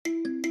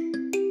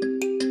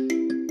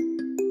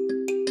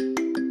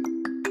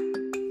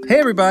Hey,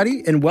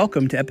 everybody, and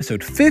welcome to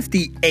episode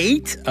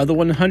 58 of the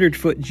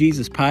 100-Foot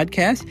Jesus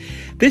podcast.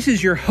 This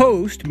is your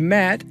host,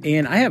 Matt,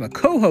 and I have a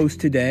co-host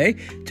today.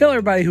 Tell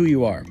everybody who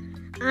you are.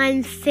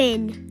 I'm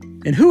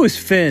Finn. And who is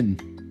Finn?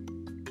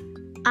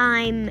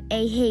 I'm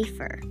a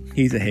heifer.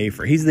 He's a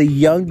heifer. He's the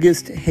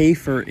youngest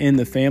heifer in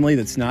the family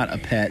that's not a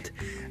pet.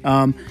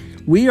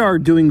 We are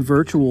doing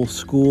virtual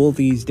school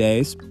these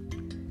days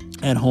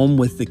at home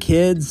with the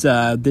kids.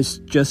 This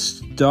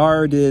just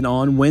started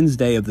on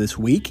Wednesday of this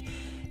week.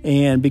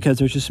 And because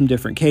there's just some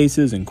different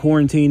cases and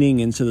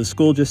quarantining, and so the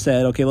school just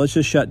said, okay, let's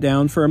just shut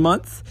down for a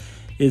month,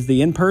 is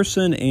the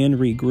in-person and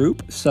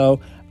regroup. So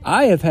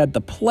I have had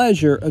the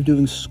pleasure of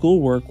doing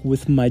schoolwork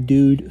with my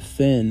dude,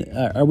 Finn.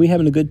 Are we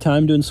having a good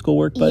time doing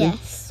schoolwork, buddy?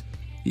 Yes.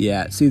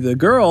 Yeah. See, the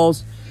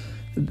girls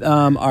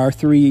are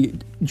three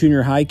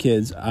junior high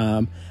kids.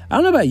 I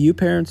don't know about you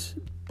parents,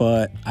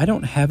 but I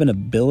don't have an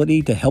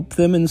ability to help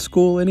them in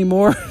school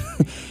anymore.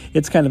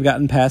 It's kind of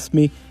gotten past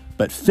me.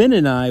 But Finn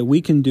and I, we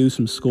can do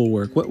some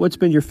schoolwork. What's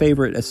been your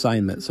favorite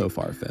assignment so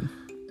far, Finn?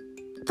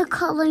 The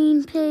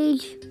coloring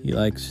page. He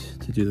likes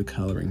to do the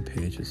coloring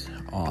pages.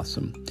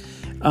 Awesome.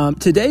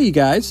 Today, you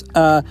guys,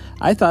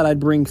 I thought I'd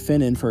bring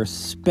Finn in for a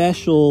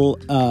special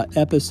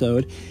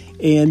episode.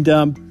 And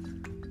I'm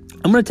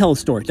going to tell a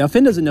story. Now,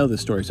 Finn doesn't know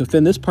this story. So,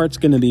 Finn, this part's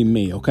going to be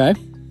me, okay?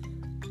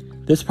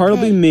 This part will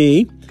be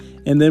me,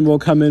 and then we'll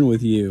come in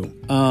with you.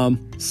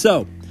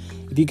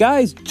 If you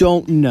guys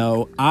don't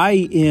know,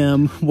 I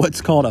am what's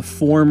called a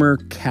former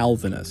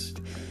Calvinist.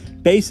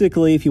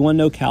 Basically, if you want to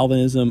know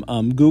Calvinism,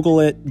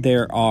 Google it.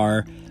 There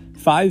are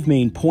 5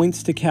 main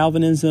points to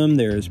Calvinism.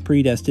 There's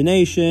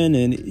predestination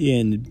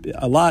and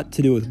a lot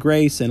to do with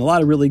grace and a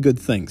lot of really good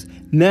things.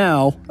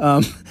 Now,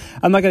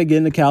 I'm not going to get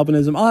into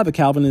Calvinism. I'll have a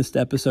Calvinist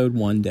episode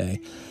one day.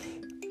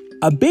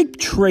 A big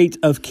trait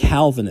of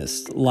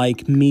Calvinists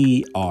like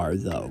me are,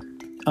 though,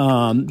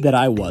 that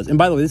I was. And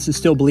by the way, this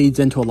still bleeds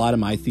into a lot of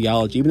my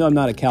theology. Even though I'm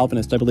not a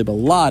Calvinist, I believe a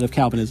lot of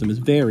Calvinism is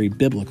very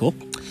biblical,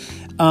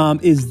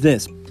 is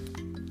this.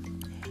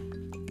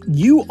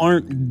 You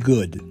aren't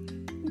good.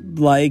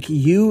 Like,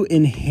 you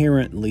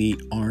inherently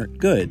aren't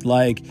good.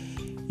 Like,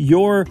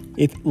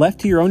 if left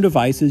to your own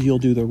devices, you'll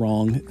do the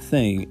wrong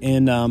thing.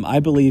 And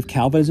I believe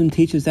Calvinism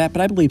teaches that,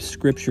 but I believe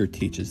Scripture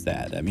teaches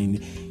that. I mean,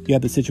 you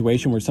have the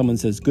situation where someone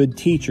says, good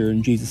teacher,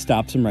 and Jesus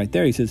stops him right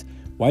there. He says,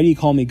 why do you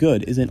call me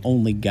good? Isn't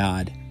only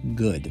God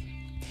good?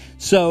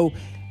 So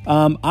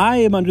I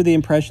am under the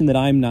impression that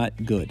I'm not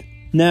good.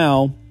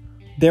 Now,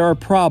 there are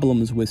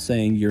problems with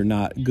saying you're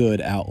not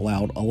good out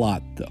loud a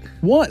lot, though.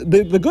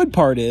 The good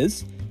part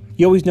is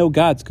you always know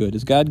God's good.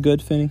 Is God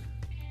good, Finney?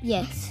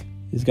 Yes.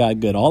 Is God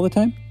good all the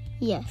time?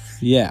 Yes.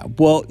 Yeah.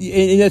 Well,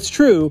 and that's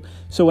true.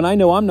 So when I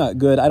know I'm not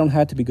good, I don't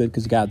have to be good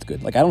because God's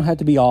good. Like, I don't have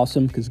to be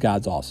awesome because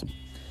God's awesome.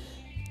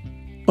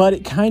 But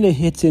it kind of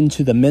hits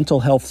into the mental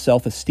health,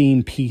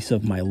 self-esteem piece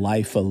of my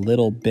life a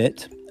little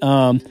bit.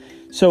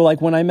 So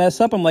like when I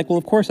mess up, I'm like, well,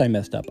 of course I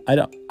messed up.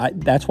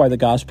 That's why the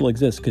gospel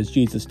exists, because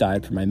Jesus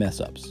died for my mess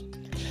ups.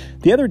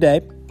 The other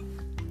day,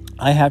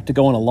 I have to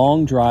go on a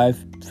long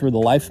drive. For the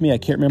life of me, I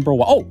can't remember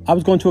why. Oh, I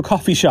was going to a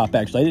coffee shop,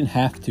 actually. I didn't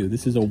have to.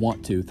 This is a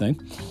want to thing.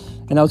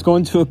 And I was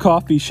going to a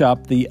coffee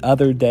shop the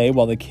other day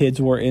while the kids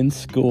were in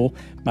school.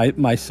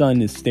 My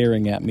son is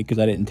staring at me because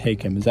I didn't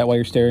take him. Is that why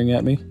you're staring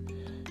at me?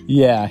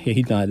 Yeah,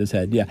 he nodded his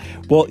head, yeah.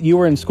 Well, you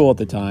were in school at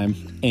the time,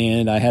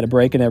 and I had a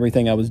break in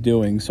everything I was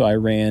doing, so I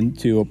ran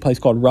to a place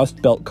called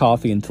Rust Belt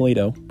Coffee in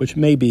Toledo, which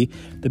may be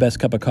the best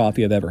cup of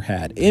coffee I've ever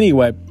had.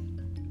 Anyway,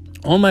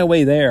 on my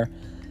way there,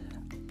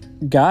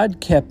 God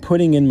kept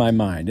putting in my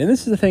mind, and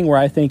this is the thing where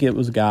I think it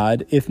was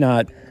God, if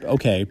not,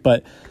 okay,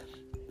 but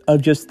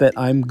of just that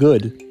I'm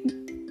good.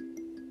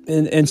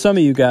 And some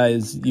of you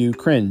guys, you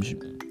cringe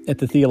at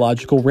the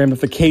theological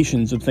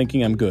ramifications of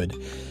thinking I'm good.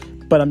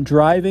 But I'm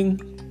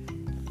driving,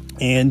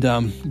 and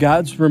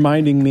God's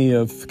reminding me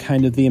of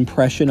kind of the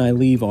impression I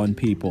leave on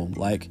people,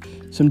 like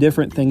some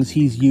different things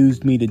He's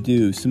used me to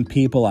do, some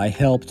people I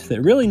helped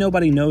that really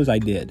nobody knows I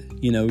did.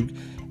 You know,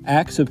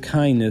 acts of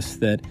kindness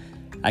that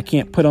I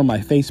can't put on my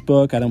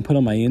Facebook, I don't put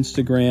on my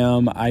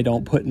Instagram, I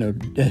don't put in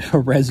a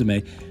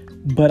resume,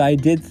 but I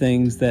did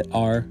things that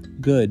are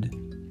good.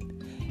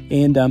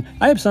 And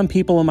I have some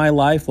people in my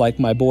life, like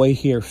my boy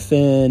here,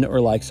 Finn, or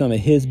like some of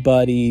his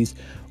buddies,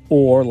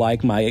 or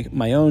like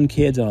my own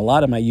kids and a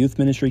lot of my youth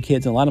ministry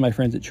kids and a lot of my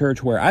friends at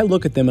church, where I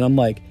look at them and I'm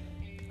like,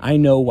 I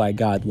know why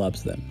God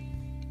loves them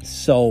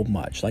so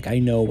much. Like, I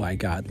know why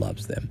God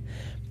loves them.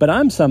 But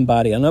I'm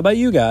somebody, I don't know about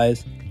you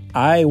guys,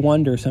 I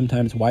wonder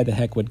sometimes, why the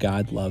heck would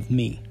God love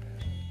me?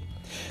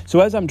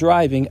 So as I'm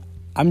driving,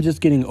 I'm just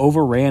getting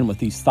overran with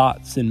these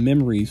thoughts and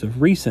memories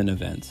of recent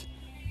events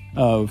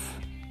of,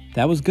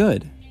 that was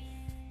good.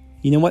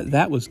 You know what?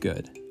 That was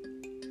good.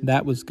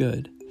 That was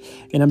good.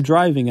 And I'm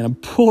driving and I'm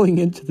pulling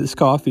into this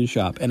coffee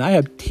shop and I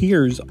have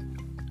tears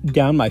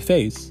down my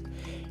face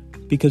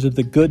because of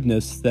the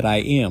goodness that I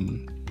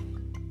am,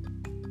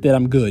 that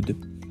I'm good,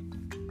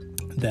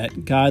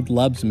 that God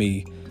loves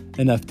me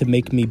enough to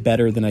make me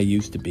better than I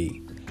used to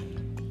be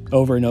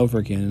over and over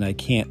again. And I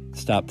can't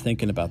stop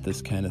thinking about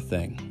this kind of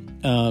thing.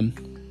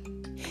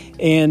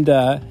 And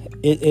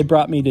it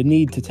brought me to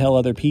need to tell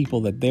other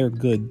people that they're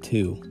good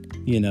too.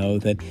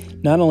 That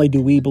not only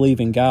do we believe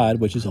in God,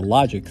 which is a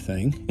logic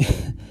thing,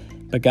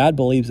 but God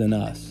believes in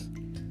us.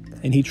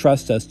 And he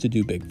trusts us to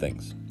do big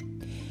things.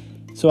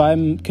 So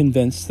I'm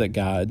convinced that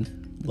God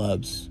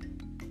loves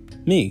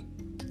me.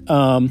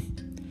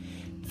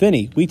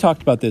 Finney, we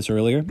talked about this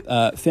earlier.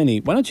 Finney,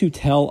 why don't you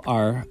tell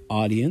our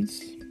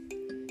audience,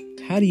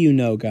 how do you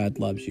know God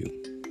loves you?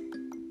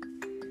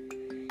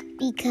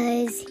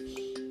 Because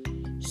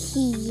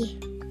he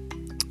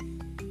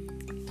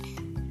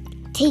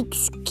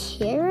takes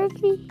care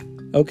of me.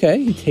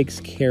 Okay, he takes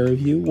care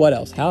of you. What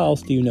else? How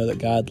else do you know that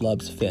God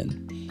loves Finn?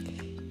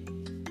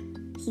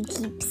 He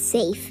keeps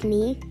safe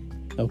me.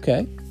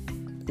 Okay.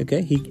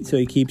 So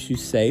he keeps you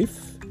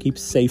safe.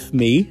 Keeps safe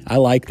me. I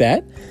like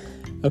that.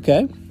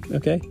 Okay.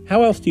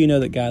 How else do you know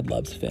that God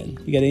loves Finn?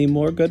 You got any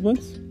more good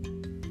ones?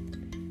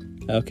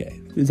 Okay.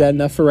 Is that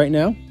enough for right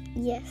now?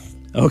 Yes.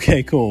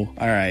 Okay, cool.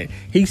 All right.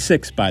 He's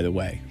 6, by the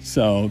way.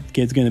 So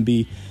kid's going to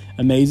be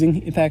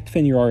amazing. In fact,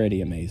 Finn, you're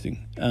already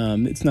amazing.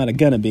 It's not a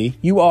gonna be.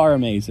 You are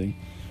amazing.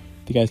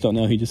 If you guys don't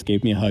know, he just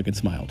gave me a hug and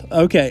smiled.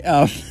 Okay.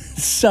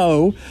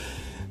 So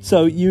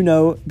you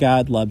know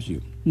God loves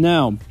you.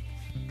 Now,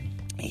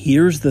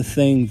 here's the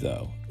thing,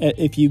 though.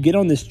 If you get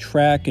on this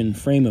track and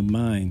frame of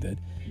mind that,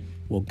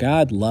 well,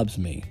 God loves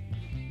me,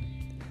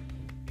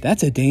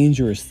 that's a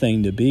dangerous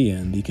thing to be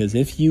in, because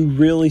if you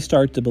really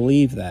start to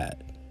believe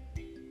that,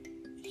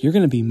 you're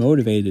going to be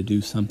motivated to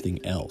do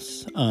something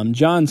else.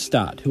 John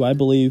Stott, who I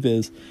believe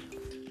is,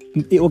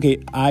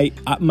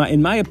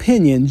 in my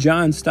opinion,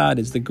 John Stott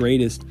is the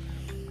greatest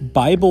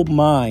Bible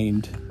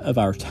mind of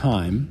our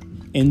time.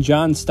 And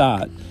John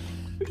Stott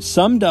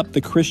summed up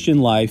the Christian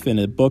life in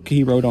a book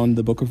he wrote on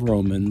the book of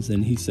Romans.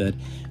 And he said,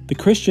 the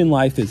Christian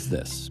life is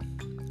this: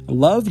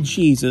 love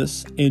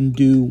Jesus and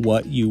do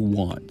what you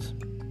want.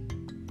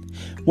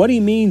 What he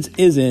means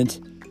isn't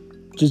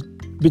just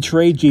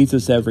betray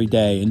Jesus every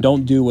day and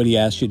don't do what he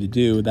asks you to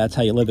do. That's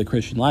how you live the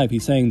Christian life.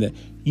 He's saying that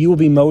you will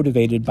be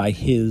motivated by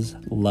his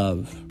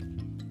love.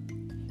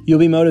 You'll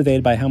be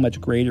motivated by how much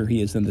greater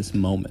he is in this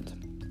moment.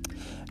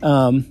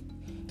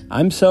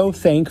 I'm so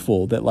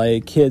thankful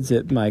that kids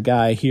at my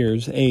guy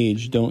here's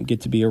age don't get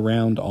to be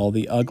around all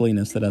the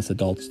ugliness that us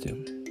adults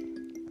do.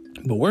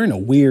 But we're in a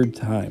weird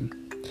time.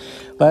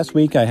 Last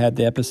week I had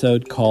the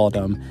episode called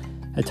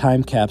A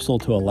Time Capsule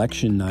to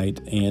Election Night,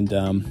 and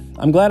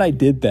I'm glad I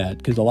did that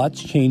because a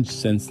lot's changed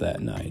since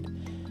that night.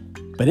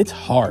 But it's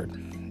hard.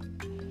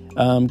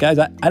 Guys,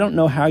 I don't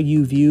know how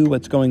you view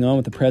what's going on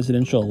with the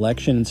presidential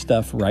election and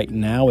stuff right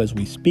now as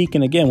we speak.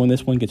 And again, when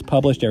this one gets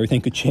published,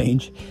 everything could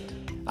change.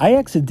 I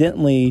referred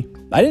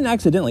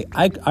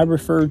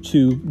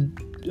to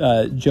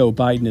Joe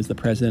Biden as the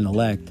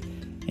president-elect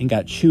and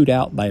got chewed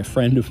out by a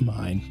friend of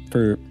mine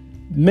for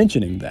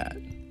mentioning that.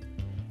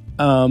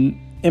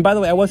 And by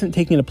the way, I wasn't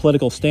taking a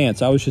political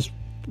stance. I was just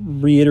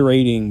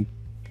reiterating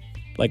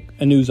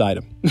a news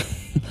item.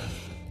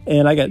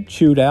 And I got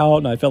chewed out,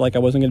 and I felt like I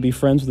wasn't going to be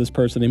friends with this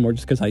person anymore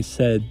just because I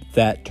said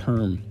that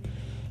term.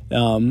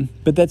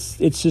 But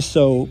it's just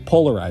so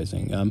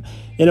polarizing.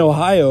 In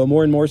Ohio,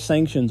 more and more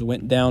sanctions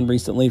went down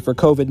recently for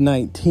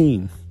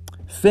COVID-19.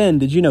 Finn,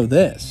 did you know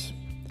this?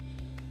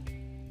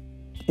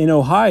 In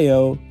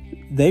Ohio,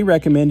 they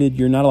recommended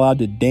you're not allowed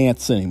to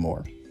dance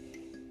anymore.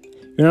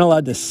 You're not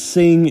allowed to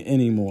sing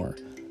anymore.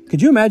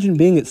 Could you imagine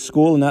being at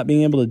school and not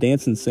being able to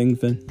dance and sing,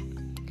 Finn?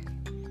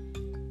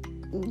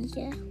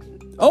 Yeah.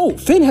 Oh,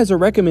 Finn has a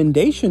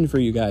recommendation for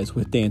you guys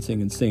with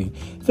dancing and singing.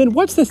 Finn,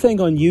 what's the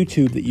thing on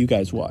YouTube that you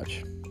guys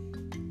watch?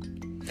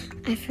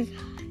 I forgot.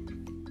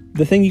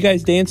 The thing you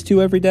guys dance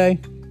to every day?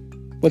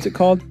 What's it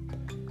called?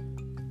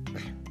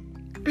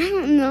 I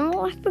don't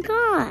know. I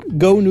forgot.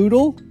 Go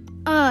Noodle?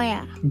 Oh,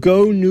 yeah.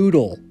 Go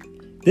Noodle.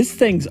 This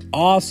thing's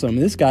awesome.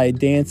 This guy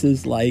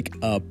dances like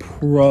a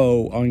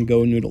pro on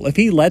Go Noodle. If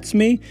he lets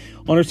me,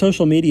 on our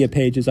social media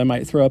pages, I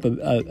might throw up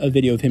a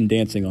video of him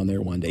dancing on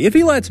there one day. If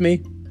he lets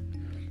me.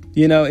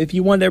 If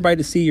you want everybody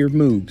to see your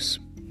moves,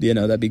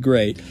 that'd be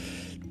great.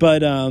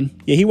 But,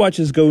 he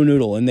watches Go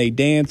Noodle, and they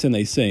dance and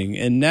they sing.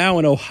 And now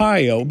in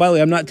Ohio, by the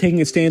way, I'm not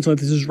taking a stance on if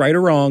this is right or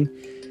wrong.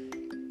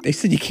 They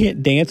said you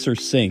can't dance or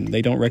sing.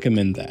 They don't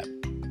recommend that.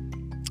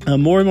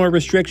 More and more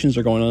restrictions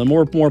are going on,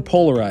 more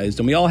polarized,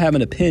 and we all have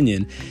an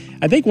opinion.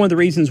 I think one of the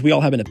reasons we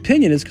all have an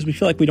opinion is because we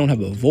feel like we don't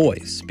have a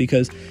voice,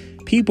 because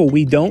people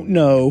we don't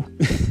know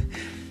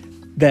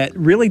that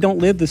really don't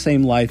live the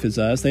same life as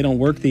us, they don't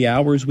work the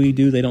hours we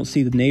do, they don't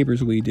see the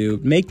neighbors we do,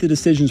 make the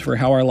decisions for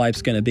how our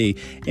life's going to be.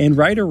 And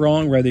right or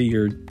wrong, whether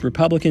you're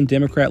Republican,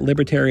 Democrat,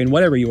 Libertarian,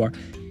 whatever you are,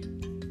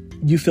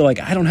 you feel like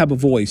I don't have a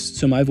voice,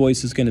 so my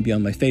voice is going to be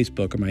on my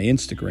Facebook or my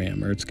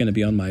Instagram, or it's going to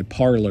be on my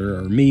Parler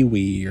or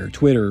MeWe or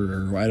Twitter,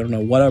 or I don't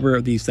know,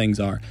 whatever these things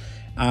are.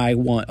 I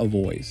want a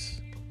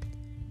voice.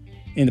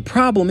 And the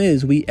problem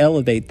is we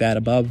elevate that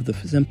above the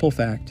simple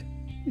fact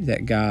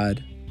that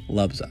God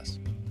loves us.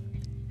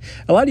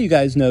 A lot of you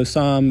guys know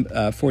Psalm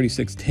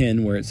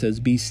 46:10, where it says,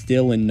 "Be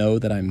still and know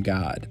that I'm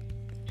God."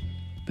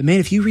 But man,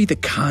 if you read the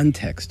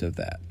context of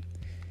that,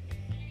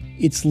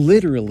 it's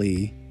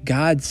literally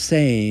God's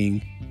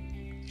saying,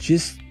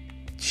 just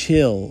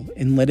chill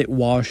and let it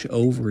wash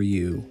over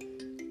you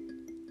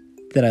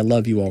that I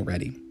love you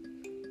already.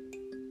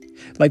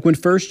 Like when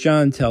 1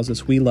 John tells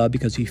us we love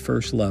because he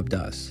first loved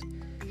us.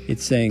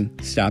 It's saying,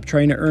 stop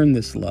trying to earn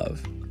this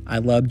love. I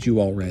loved you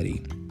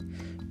already.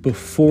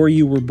 Before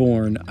you were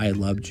born, I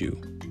loved you.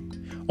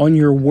 On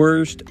your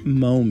worst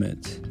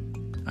moment,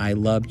 I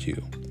loved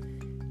you,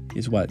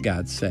 is what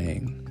God's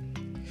saying.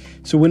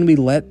 So when we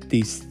let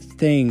these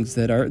things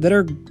that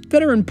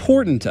are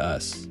important to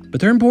us,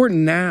 but they're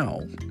important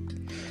now,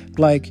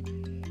 like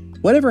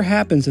whatever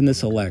happens in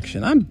this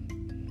election, I'm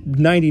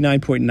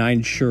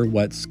 99.9 sure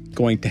what's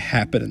going to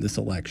happen in this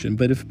election.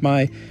 But if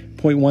my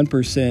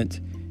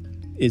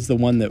 0.1% is the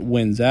one that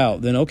wins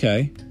out, then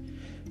okay.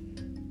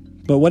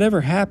 But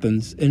whatever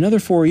happens, in another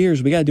 4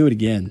 years, we got to do it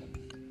again.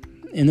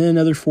 And then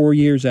another 4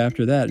 years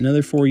after that,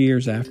 another 4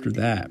 years after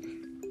that.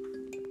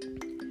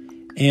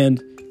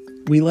 And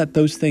we let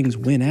those things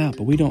win out,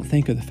 but we don't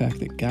think of the fact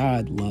that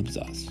God loves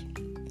us.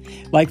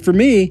 Like for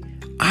me,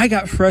 I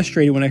got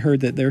frustrated when I heard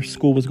that their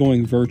school was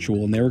going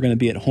virtual and they were going to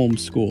be at home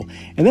school.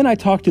 And then I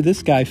talked to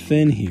this guy,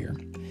 Finn, here.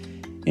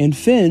 And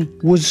Finn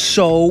was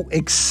so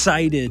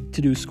excited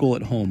to do school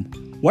at home.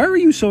 Why were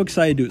you so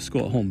excited to do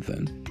school at home,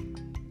 Finn?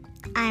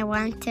 I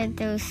want to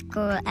do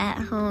school at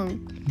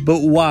home. But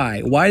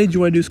why? Why did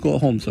you want to do school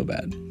at home so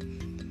bad?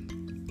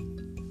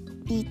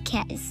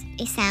 Because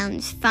it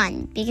sounds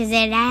fun. Because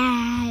it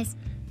is.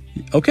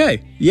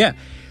 Okay, yeah.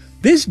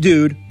 This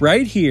dude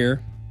right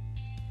here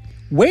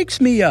wakes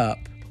me up.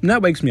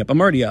 Not wakes me up. I'm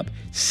already up.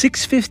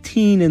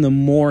 6:15 in the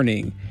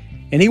morning.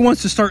 And he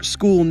wants to start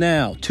school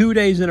now. 2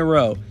 days in a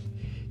row.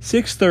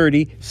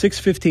 6:30,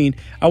 6:15.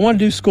 I want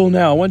to do school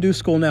now. I want to do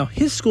school now.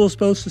 His school is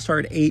supposed to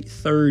start at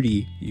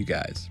 8:30, you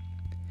guys.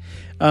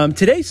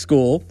 Today's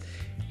school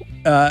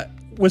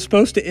was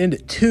supposed to end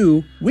at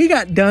 2. We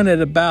got done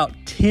at about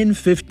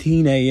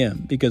 10:15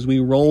 a.m. because we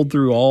rolled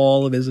through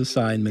all of his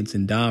assignments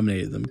and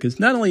dominated them. Because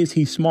not only is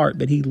he smart,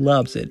 but he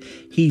loves it.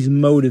 He's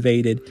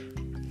motivated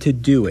to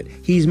do it.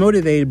 He's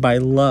motivated by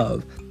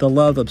love, the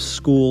love of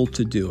school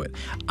to do it.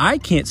 I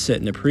can't sit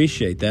and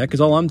appreciate that because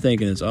all I'm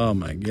thinking is, oh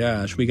my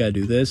gosh, we got to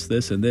do this,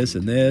 this, and this,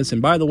 and this.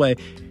 And by the way,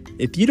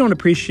 if you don't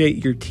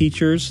appreciate your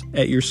teachers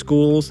at your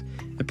schools,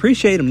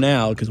 appreciate them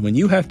now, because when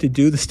you have to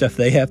do the stuff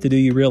they have to do,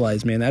 you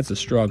realize, man, that's a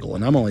struggle.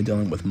 And I'm only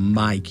dealing with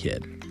my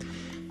kid.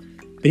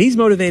 But he's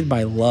motivated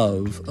by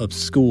love of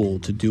school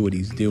to do what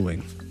he's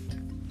doing.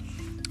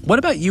 What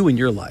about you in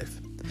your life?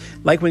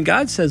 Like when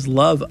God says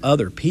love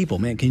other people,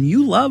 man, can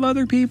you love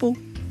other people?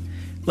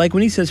 Like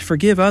when he says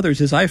forgive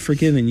others as I've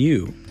forgiven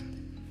you.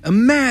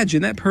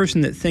 Imagine that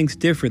person that thinks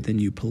different than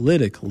you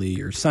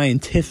politically or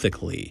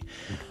scientifically,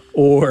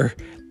 or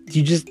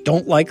you just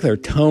don't like their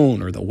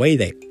tone or the way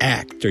they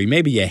act, or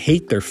maybe you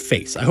hate their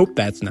face. I hope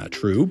that's not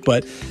true,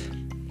 but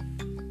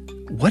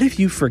what if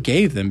you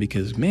forgave them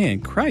because, man,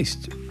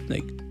 Christ,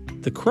 like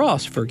the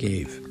cross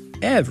forgave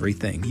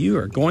everything you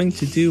are going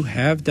to do,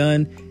 have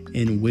done,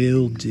 and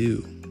will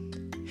do.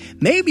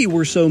 Maybe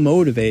we're so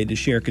motivated to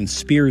share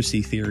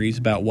conspiracy theories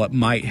about what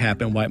might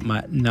happen, what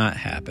might not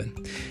happen.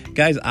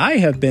 Guys, I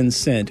have been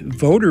sent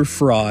voter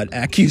fraud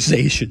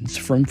accusations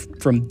from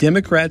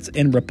Democrats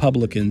and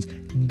Republicans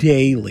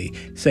daily,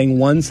 saying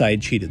one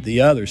side cheated, the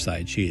other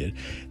side cheated.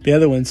 The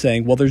other one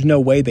saying, well, there's no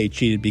way they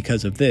cheated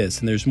because of this.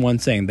 And there's one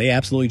saying they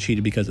absolutely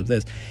cheated because of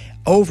this.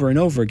 Over and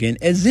over again,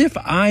 as if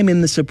I'm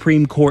in the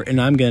Supreme Court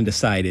and I'm going to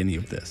decide any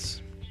of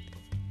this.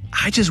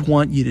 I just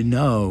want you to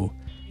know,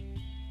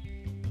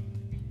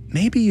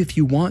 maybe if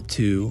you want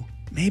to,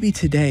 maybe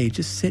today,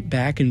 just sit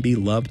back and be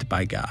loved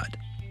by God.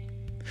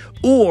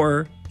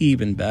 Or,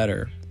 even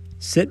better,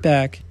 sit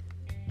back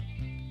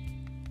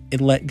and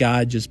let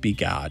God just be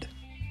God.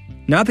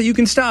 Not that you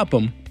can stop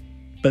him,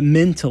 but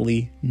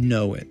mentally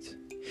know it.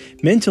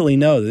 Mentally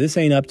know that this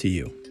ain't up to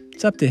you.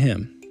 It's up to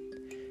him.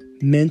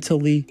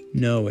 Mentally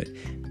know it.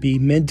 Be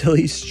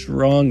mentally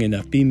strong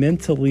enough. Be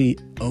mentally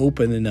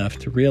open enough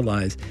to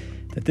realize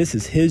that this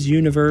is his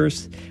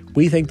universe.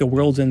 We think the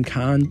world's in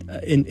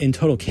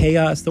total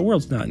chaos. The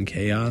world's not in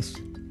chaos.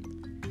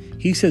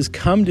 He says,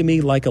 come to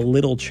me like a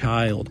little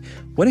child.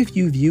 What if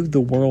you viewed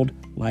the world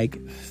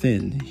like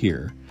Finn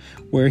here,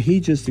 where he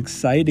just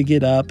excited to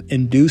get up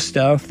and do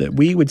stuff that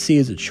we would see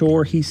as a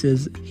chore? He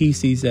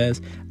sees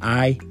as,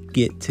 I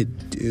get to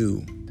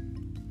do.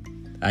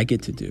 I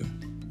get to do.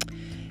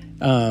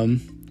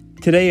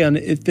 Today on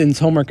Finn's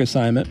homework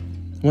assignment,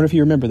 I wonder if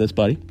you remember this,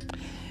 buddy.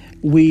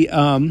 We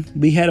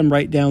had him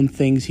write down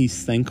things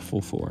he's thankful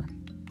for.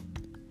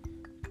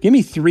 Give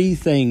me 3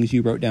 things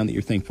you wrote down that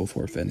you're thankful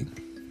for, Finney.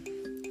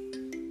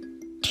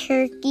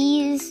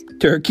 Turkeys.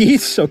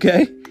 Turkeys,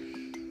 okay.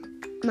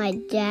 My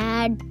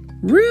dad.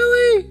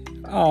 Really?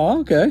 Oh,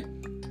 okay.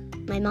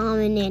 My mom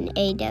and then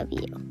AW.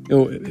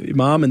 Oh,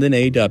 mom and then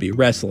AW.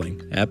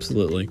 Wrestling.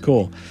 Absolutely.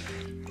 Cool.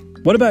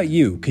 What about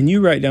you? Can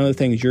you write down the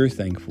things you're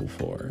thankful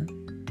for?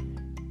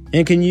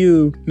 And can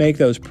you make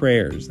those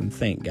prayers and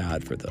thank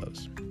God for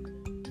those?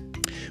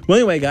 Well,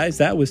 anyway, guys,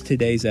 that was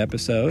today's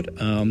episode.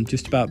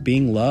 Just about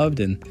being loved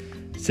and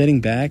sitting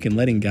back and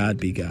letting God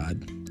be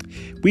God.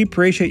 We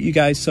appreciate you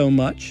guys so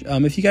much.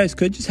 If you guys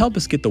could just help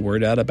us get the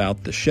word out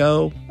about the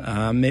show,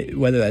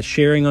 whether that's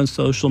sharing on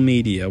social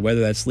media, whether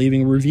that's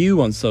leaving a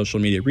review on social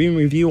media, leaving a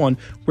review on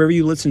wherever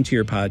you listen to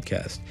your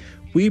podcast.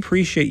 We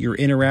appreciate your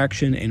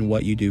interaction and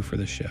what you do for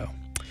the show.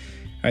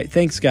 All right,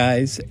 thanks,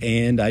 guys.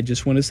 And I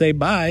just want to say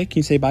bye. Can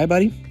you say bye,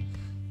 buddy?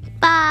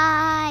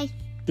 Bye.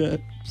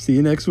 Good. See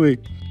you next week.